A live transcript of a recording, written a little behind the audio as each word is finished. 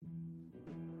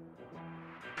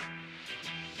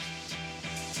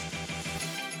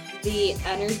The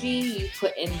energy you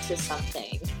put into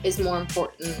something is more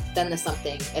important than the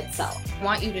something itself. I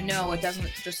want you to know it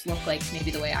doesn't just look like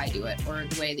maybe the way I do it or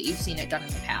the way that you've seen it done in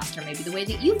the past or maybe the way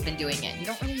that you've been doing it. You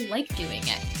don't really like doing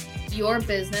it. Your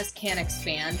business can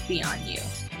expand beyond you.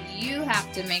 You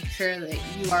have to make sure that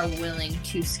you are willing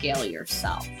to scale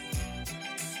yourself.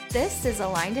 This is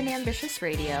Aligned and Ambitious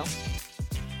Radio.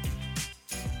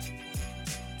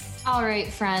 All right,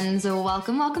 friends,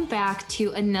 welcome back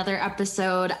to another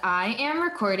episode. I am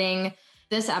recording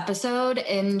this episode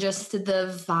in just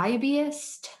the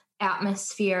vibiest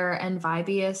atmosphere and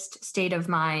vibiest state of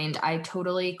mind. I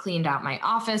totally cleaned out my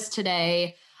office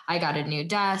today. I got a new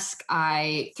desk.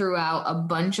 I threw out a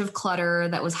bunch of clutter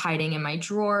that was hiding in my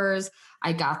drawers.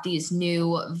 I got these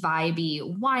new vibey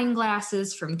wine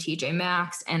glasses from TJ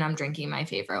Maxx, and I'm drinking my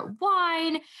favorite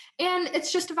wine, and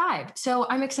it's just a vibe. So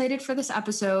I'm excited for this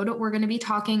episode. We're going to be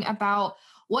talking about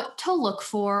what to look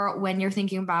for when you're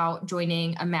thinking about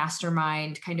joining a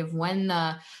mastermind, kind of when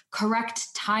the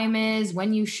correct time is,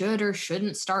 when you should or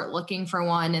shouldn't start looking for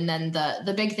one, and then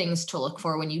the big things to look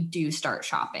for when you do start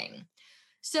shopping.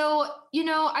 So,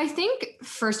 I think,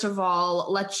 first of all,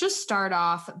 let's just start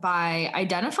off by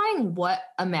identifying what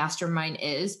a mastermind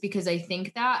is, because I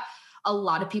think that a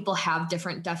lot of people have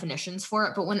different definitions for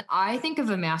it. But when I think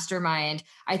of a mastermind,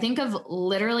 I think of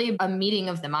literally a meeting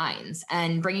of the minds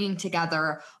and bringing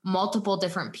together multiple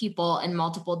different people in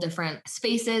multiple different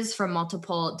spaces from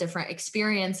multiple different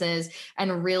experiences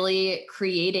and really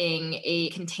creating a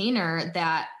container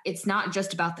that it's not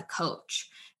just about the coach.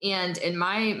 And in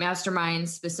my mastermind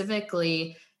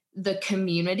specifically, the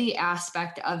community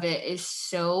aspect of it is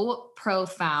so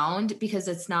profound because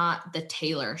it's not the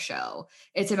Taylor show.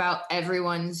 It's about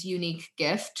everyone's unique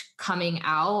gift coming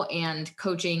out and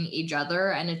coaching each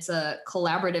other. And it's a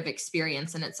collaborative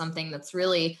experience. And it's something that's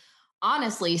really,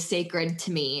 honestly, sacred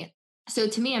to me. So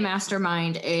to me, a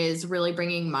mastermind is really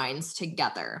bringing minds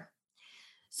together.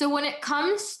 So when it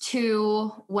comes to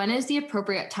when is the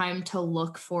appropriate time to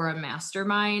look for a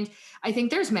mastermind, I think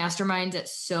there's masterminds at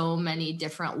so many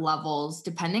different levels,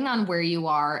 depending on where you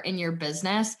are in your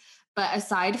business. But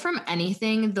aside from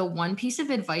anything, the one piece of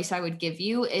advice I would give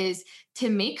you is to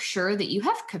make sure that you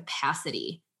have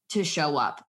capacity to show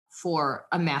up for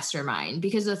a mastermind.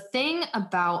 Because the thing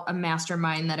about a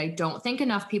mastermind that I don't think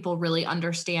enough people really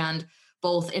understand,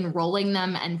 both enrolling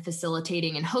them and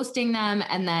facilitating and hosting them,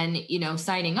 and then,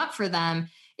 signing up for them,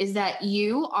 is that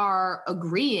you are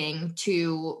agreeing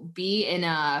to be in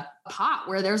a pot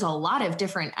where there's a lot of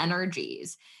different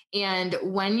energies. And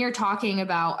when you're talking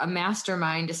about a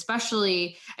mastermind,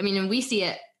 especially, and we see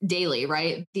it daily,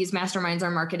 right? These masterminds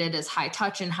are marketed as high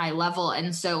touch and high level.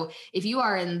 And so if you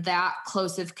are in that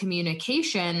close of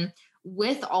communication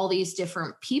with all these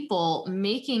different people,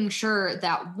 making sure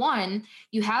that one,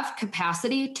 you have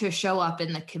capacity to show up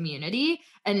in the community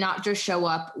and not just show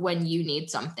up when you need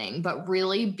something, but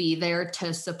really be there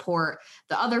to support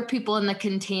the other people in the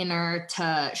container,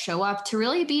 to show up, to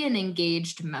really be an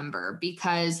engaged member.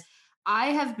 Because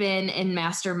I have been in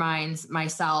masterminds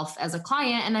myself as a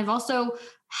client, and I've also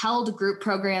held group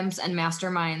programs and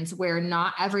masterminds where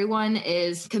not everyone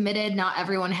is committed, not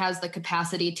everyone has the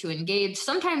capacity to engage.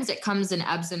 Sometimes it comes in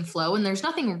ebbs and flow, and there's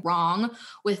nothing wrong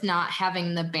with not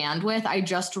having the bandwidth. I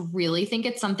just really think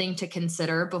it's something to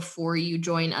consider before you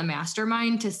join a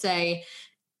mastermind, to say,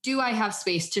 do I have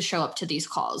space to show up to these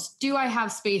calls? Do I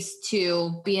have space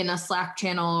to be in a Slack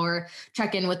channel or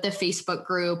check in with the Facebook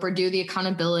group or do the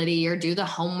accountability or do the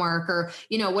homework or,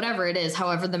 whatever it is,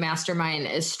 however the mastermind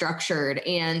is structured.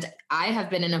 And I have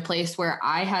been in a place where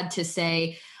I had to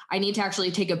say, I need to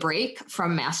actually take a break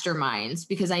from masterminds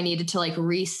because I needed to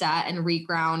reset and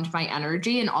reground my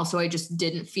energy. And also I just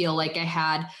didn't feel like I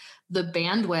had the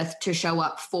bandwidth to show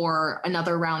up for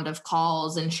another round of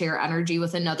calls and share energy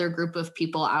with another group of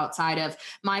people outside of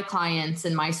my clients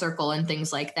and my circle and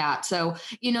things like that. So,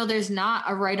 there's not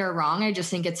a right or wrong. I just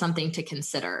think it's something to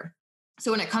consider.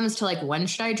 So when it comes to when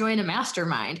should I join a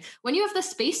mastermind? When you have the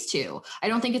space to. I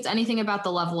don't think it's anything about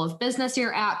the level of business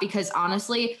you're at, because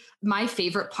honestly, my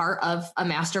favorite part of a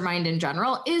mastermind in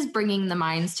general is bringing the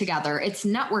minds together. It's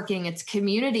networking, it's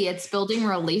community, it's building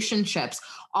relationships.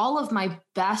 All of my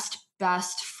best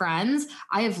best friends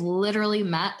I have literally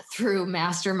met through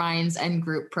masterminds and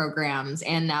group programs.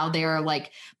 And now they are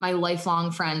like my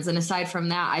lifelong friends. And aside from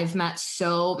that, I've met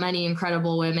so many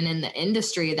incredible women in the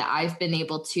industry that I've been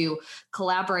able to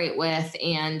collaborate with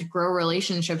and grow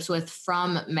relationships with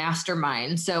from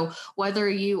mastermind. So whether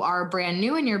you are brand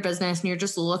new in your business and you're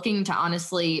just looking to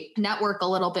honestly network a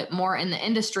little bit more in the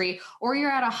industry, or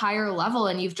you're at a higher level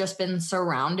and you've just been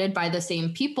surrounded by the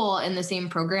same people in the same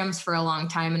programs for a long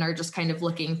time and are just kind of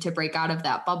looking to break out of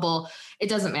that bubble, it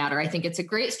doesn't matter. I think it's a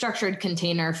great structured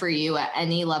container for you at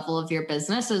any level of your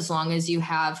business, as long as you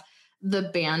have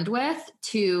the bandwidth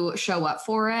to show up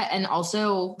for it and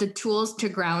also the tools to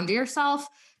ground yourself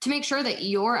to make sure that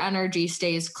your energy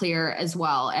stays clear as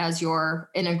well as you're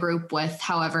in a group with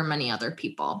however many other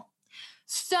people.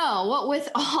 So with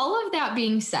all of that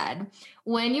being said,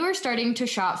 when you are starting to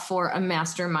shop for a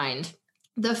mastermind,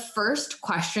 the first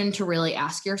question to really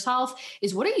ask yourself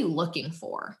is, what are you looking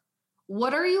for?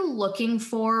 What are you looking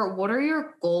for? What are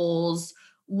your goals?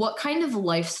 What kind of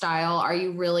lifestyle are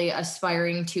you really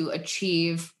aspiring to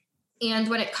achieve? And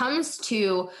when it comes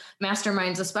to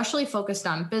masterminds, especially focused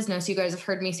on business, you guys have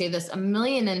heard me say this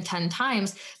 1,010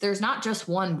 times, there's not just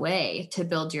one way to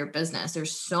build your business.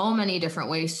 There's so many different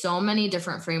ways, so many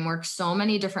different frameworks, so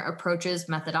many different approaches,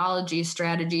 methodologies,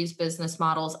 strategies, business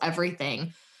models,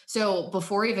 everything. So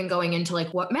before even going into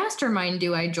like, what mastermind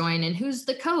do I join and who's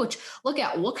the coach, look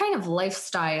at what kind of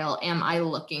lifestyle am I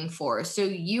looking for? So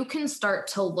you can start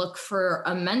to look for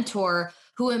a mentor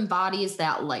who embodies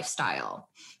that lifestyle.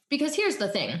 Because here's the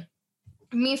thing.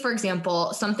 Me, for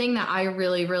example, something that I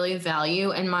really, really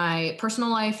value in my personal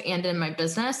life and in my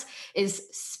business is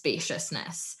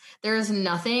spaciousness. There is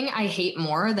nothing I hate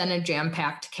more than a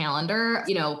jam-packed calendar,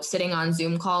 sitting on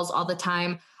Zoom calls all the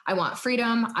time. I want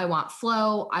freedom. I want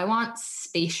flow. I want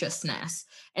spaciousness.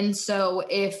 And so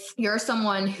if you're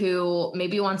someone who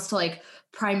maybe wants to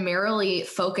primarily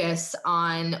focus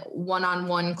on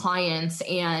one-on-one clients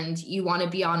and you want to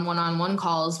be on one-on-one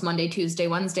calls Monday, Tuesday,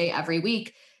 Wednesday, every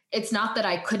week, it's not that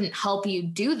I couldn't help you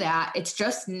do that. It's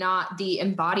just not the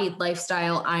embodied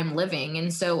lifestyle I'm living.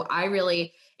 And so I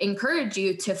really encourage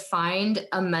you to find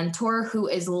a mentor who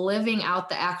is living out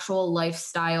the actual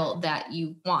lifestyle that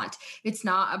you want. It's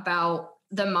not about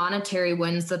the monetary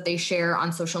wins that they share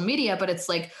on social media, but it's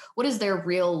like, what does their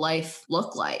real life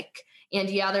look like? And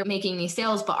yeah, they're making these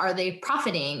sales, but are they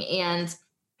profiting? And,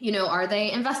 are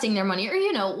they investing their money or,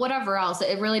 whatever else?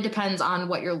 It really depends on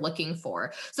what you're looking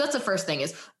for. So that's the first thing,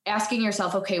 is asking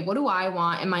yourself, okay, what do I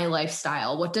want in my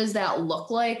lifestyle? What does that look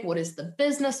like? What does the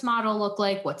business model look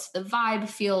like? What's the vibe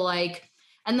feel like?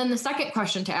 And then the second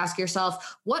question to ask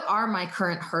yourself, what are my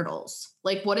current hurdles?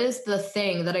 Like, what is the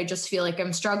thing that I just feel like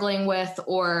I'm struggling with,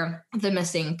 or the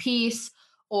missing piece?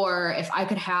 Or if I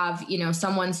could have,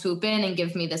 someone swoop in and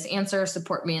give me this answer,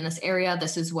 support me in this area,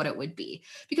 this is what it would be.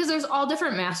 Because there's all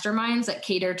different masterminds that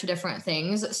cater to different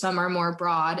things. Some are more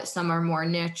broad, some are more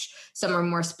niche, some are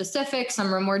more specific,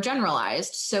 some are more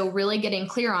generalized. So really getting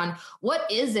clear on what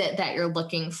is it that you're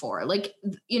looking for?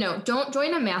 Don't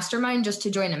join a mastermind just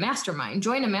to join a mastermind.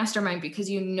 Join a mastermind because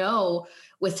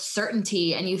with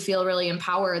certainty and you feel really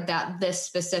empowered that this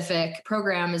specific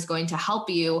program is going to help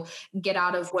you get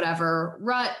out of whatever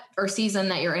rut or season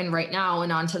that you're in right now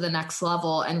and on to the next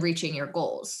level and reaching your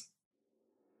goals.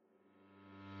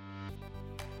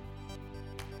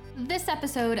 This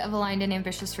episode of Aligned and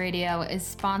Ambitious Radio is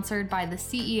sponsored by the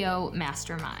CEO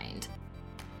Mastermind.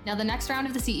 Now, the next round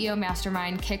of the CEO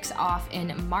Mastermind kicks off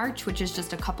in March, which is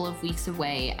just a couple of weeks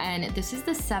away. And this is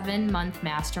the 7-month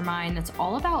mastermind that's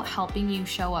all about helping you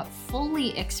show up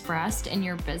fully expressed in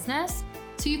your business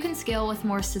so you can scale with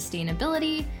more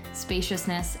sustainability,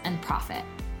 spaciousness, and profit.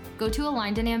 Go to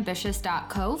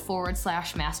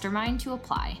alignedandambitious.co/mastermind to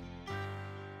apply.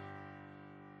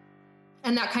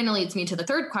 And that kind of leads me to the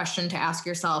third question to ask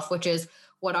yourself, which is,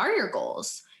 what are your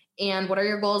goals? And what are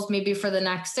your goals maybe for the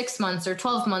next 6 months or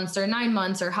 12 months or 9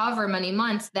 months or however many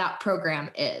months that program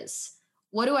is?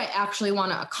 What do I actually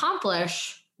want to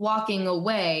accomplish walking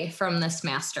away from this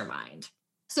mastermind?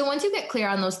 So once you get clear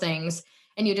on those things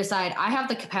and you decide, I have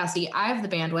the capacity, I have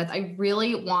the bandwidth, I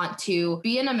really want to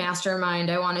be in a mastermind,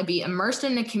 I want to be immersed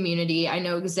in a community, I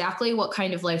know exactly what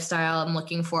kind of lifestyle I'm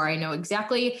looking for, I know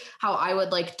exactly how I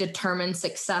would determine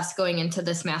success going into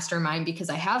this mastermind because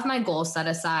I have my goals set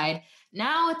aside.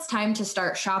 Now it's time to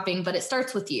start shopping, but it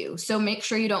starts with you. So make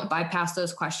sure you don't bypass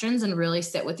those questions and really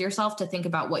sit with yourself to think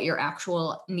about what your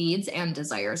actual needs and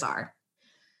desires are.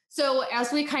 So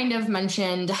as we kind of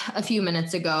mentioned a few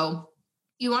minutes ago,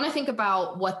 you want to think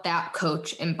about what that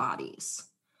coach embodies.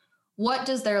 What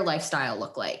does their lifestyle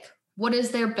look like? What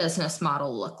does their business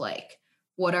model look like?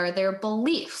 What are their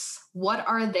beliefs? What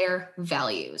are their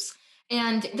values?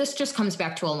 And this just comes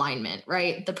back to alignment,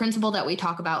 right? The principle that we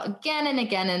talk about again and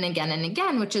again and again and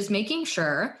again, which is making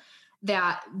sure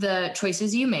that the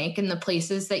choices you make and the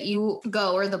places that you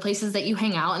go or the places that you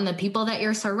hang out and the people that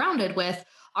you're surrounded with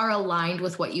are aligned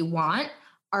with what you want,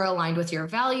 are aligned with your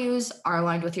values, are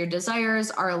aligned with your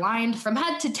desires, are aligned from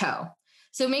head to toe.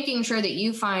 So making sure that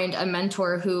you find a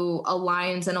mentor who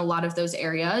aligns in a lot of those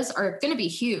areas are going to be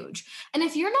huge. And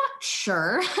if you're not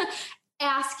sure,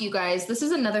 ask, you guys. This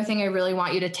is another thing I really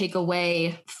want you to take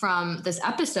away from this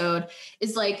episode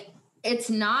is like, it's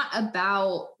not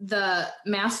about the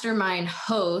mastermind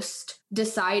host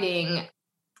deciding,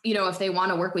 if they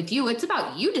want to work with you. It's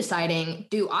about you deciding,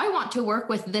 do I want to work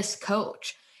with this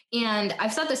coach? And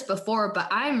I've said this before, but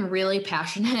I'm really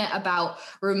passionate about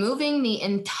removing the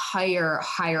entire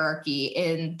hierarchy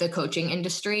in the coaching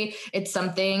industry. It's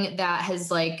something that has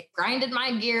grinded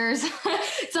my gears,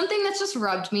 something that's just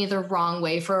rubbed me the wrong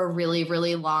way for a really,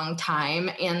 really long time.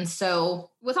 And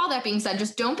so with all that being said,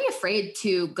 just don't be afraid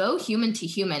to go human to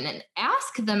human and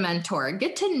ask the mentor,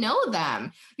 get to know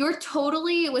them. You're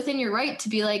totally within your right to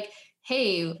be like,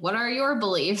 hey, what are your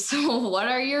beliefs? What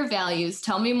are your values?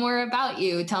 Tell me more about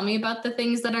you. Tell me about the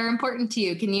things that are important to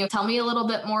you. Can you tell me a little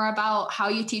bit more about how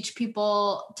you teach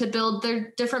people to build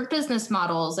their different business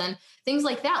models and things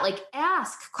like that?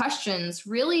 Ask questions,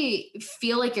 really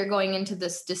feel like you're going into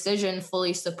this decision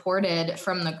fully supported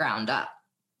from the ground up.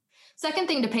 Second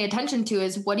thing to pay attention to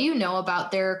is, what do you know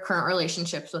about their current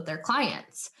relationships with their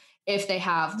clients? If they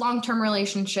have long-term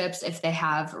relationships, if they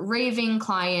have raving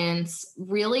clients,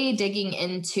 really digging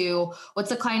into what's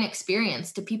the client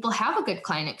experience. Do people have a good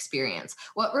client experience?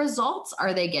 What results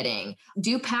are they getting?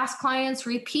 Do past clients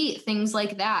repeat? Things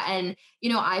like that. And,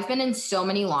 I've been in so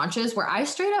many launches where I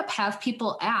straight up have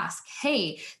people ask,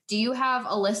 hey, do you have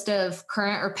a list of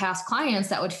current or past clients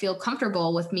that would feel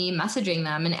comfortable with me messaging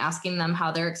them and asking them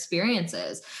how their experience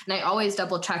is? And I always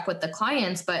double check with the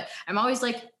clients, but I'm always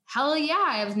like, hell yeah,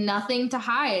 I have nothing to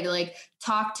hide.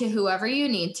 Talk to whoever you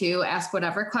need to, ask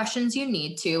whatever questions you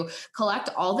need to, collect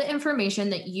all the information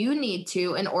that you need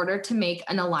to in order to make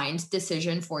an aligned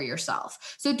decision for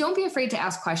yourself. So don't be afraid to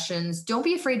ask questions. Don't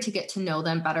be afraid to get to know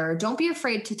them better. Don't be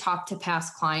afraid to talk to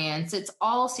past clients. It's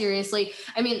all seriously,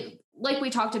 like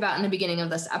we talked about in the beginning of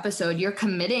this episode, you're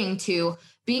committing to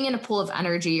being in a pool of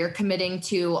energy. You're committing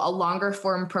to a longer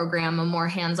form program, a more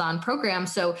hands-on program.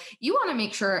 So you want to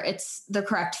make sure it's the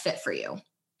correct fit for you.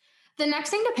 The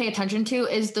next thing to pay attention to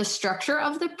is the structure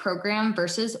of the program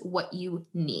versus what you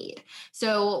need.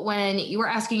 So when you were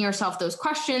asking yourself those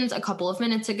questions a couple of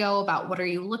minutes ago about what are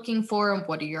you looking for and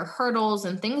what are your hurdles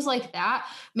and things like that,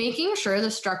 making sure the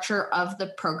structure of the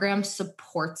program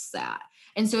supports that.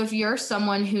 And so if you're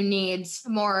someone who needs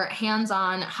more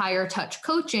hands-on, higher touch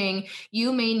coaching,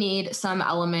 you may need some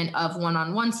element of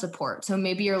one-on-one support. So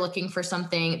maybe you're looking for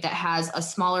something that has a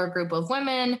smaller group of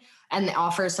women and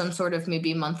offers some sort of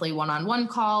maybe monthly one-on-one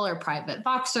call or private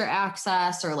Voxer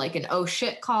access or an oh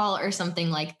shit call or something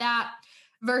like that.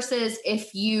 Versus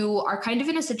if you are kind of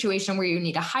in a situation where you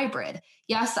need a hybrid.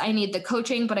 Yes, I need the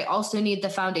coaching, but I also need the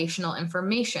foundational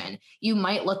information. You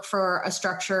might look for a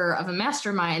structure of a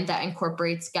mastermind that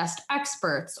incorporates guest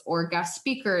experts or guest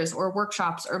speakers or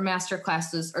workshops or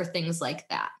masterclasses or things like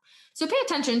that. So pay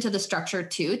attention to the structure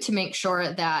too, to make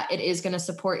sure that it is going to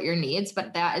support your needs.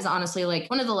 But that is honestly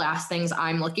one of the last things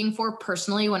I'm looking for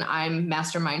personally when I'm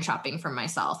mastermind shopping for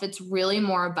myself. It's really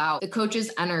more about the coach's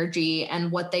energy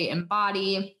and what they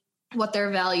embody, what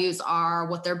their values are,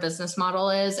 what their business model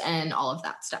is, and all of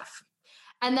that stuff.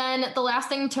 And then the last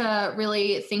thing to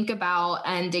really think about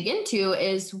and dig into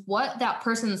is what that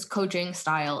person's coaching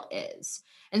style is.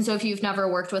 And so if you've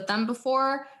never worked with them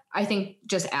before, I think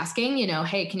just asking,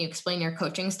 hey, can you explain your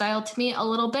coaching style to me a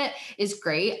little bit is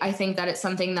great. I think that it's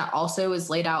something that also is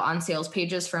laid out on sales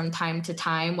pages from time to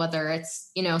time, whether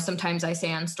it's, sometimes I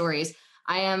say on stories,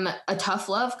 I am a tough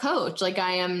love coach.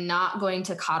 I am not going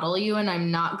to coddle you and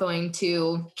I'm not going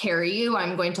to carry you.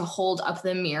 I'm going to hold up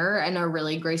the mirror in a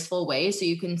really graceful way so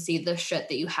you can see the shit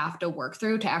that you have to work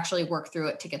through to actually work through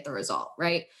it to get the result,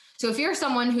 right? So if you're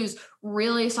someone who's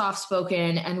really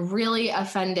soft-spoken and really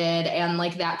offended and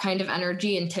that kind of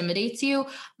energy intimidates you,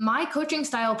 my coaching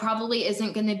style probably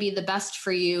isn't going to be the best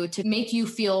for you to make you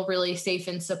feel really safe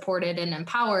and supported and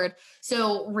empowered.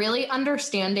 So really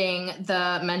understanding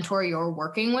the mentor you're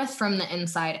working with from the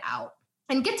inside out.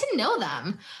 And get to know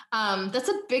them. That's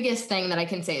the biggest thing that I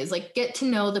can say is get to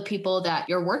know the people that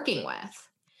you're working with.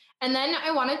 And then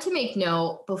I wanted to make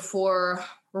note before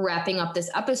wrapping up this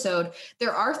episode,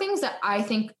 there are things that I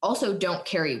think also don't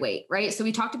carry weight, right? So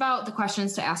we talked about the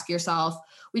questions to ask yourself.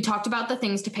 We talked about the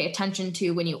things to pay attention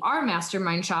to when you are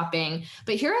mastermind shopping,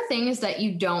 but here are things that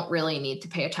you don't really need to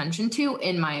pay attention to,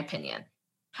 in my opinion.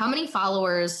 How many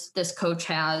followers this coach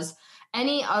has,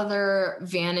 any other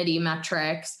vanity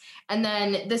metrics. And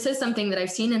then this is something that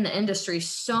I've seen in the industry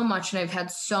so much, and I've had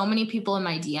so many people in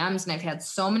my DMs, and I've had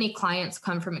so many clients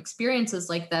come from experiences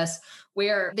like this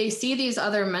where they see these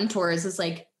other mentors as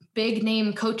like big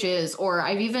name coaches, or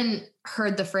I've even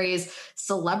heard the phrase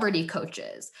celebrity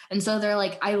coaches. And so they're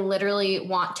like, I literally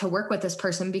want to work with this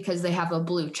person because they have a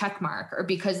blue check mark or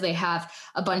because they have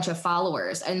a bunch of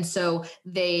followers. And so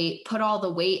they put all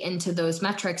the weight into those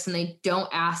metrics and they don't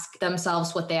ask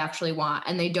themselves what they actually want.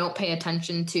 And they don't pay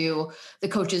attention to the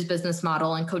coach's business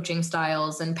model and coaching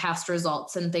styles and past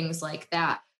results and things like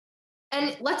that.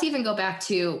 And let's even go back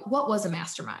to what was a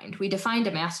mastermind. We defined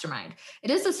a mastermind.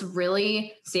 It is this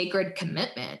really sacred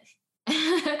commitment.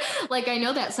 Like, I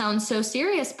know that sounds so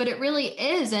serious, but it really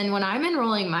is. And when I'm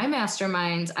enrolling my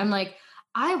masterminds, I'm like,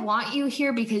 I want you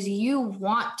here because you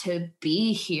want to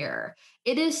be here.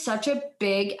 It is such a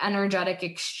big energetic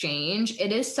exchange.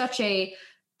 It is such a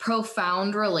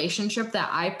profound relationship that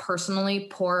I personally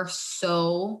pour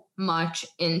so much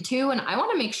into. And I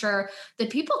want to make sure that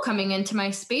people coming into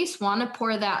my space want to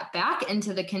pour that back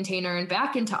into the container and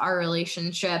back into our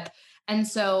relationship. And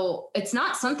so it's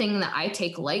not something that I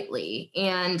take lightly.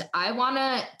 And I want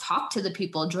to talk to the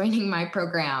people joining my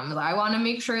program. I want to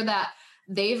make sure that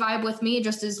they vibe with me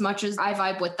just as much as I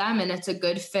vibe with them. And it's a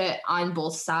good fit on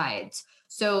both sides.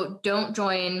 So don't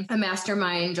join a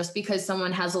mastermind just because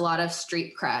someone has a lot of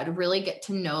street cred. Really get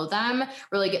to know them,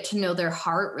 really get to know their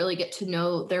heart, really get to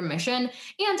know their mission.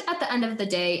 And at the end of the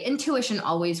day, intuition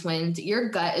always wins. Your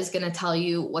gut is going to tell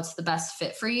you what's the best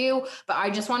fit for you. But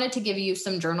I just wanted to give you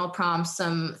some journal prompts,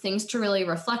 some things to really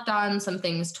reflect on, some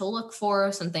things to look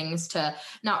for, some things to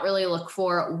not really look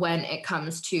for when it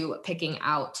comes to picking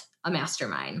out a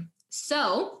mastermind.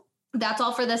 So that's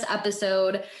all for this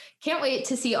episode. Can't wait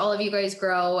to see all of you guys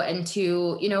grow and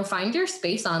to, find your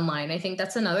space online. I think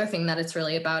that's another thing that it's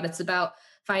really about. It's about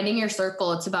finding your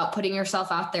circle. It's about putting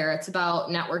yourself out there. It's about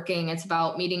networking. It's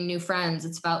about meeting new friends.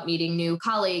 It's about meeting new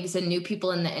colleagues and new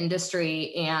people in the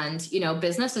industry. And,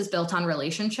 business is built on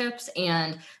relationships,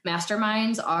 and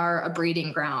masterminds are a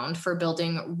breeding ground for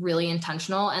building really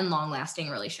intentional and long-lasting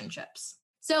relationships.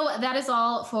 So that is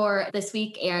all for this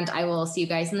week, and I will see you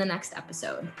guys in the next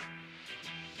episode.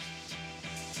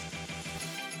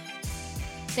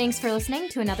 Thanks for listening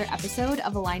to another episode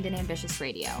of Aligned and Ambitious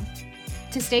Radio.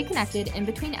 To stay connected in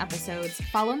between episodes,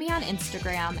 follow me on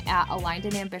Instagram at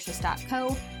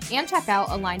alignedandambitious.co and check out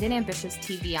Aligned and Ambitious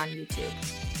TV on YouTube.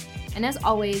 And as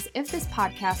always, if this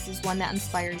podcast is one that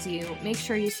inspires you, make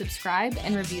sure you subscribe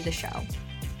and review the show.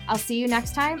 I'll see you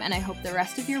next time, and I hope the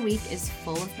rest of your week is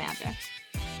full of magic.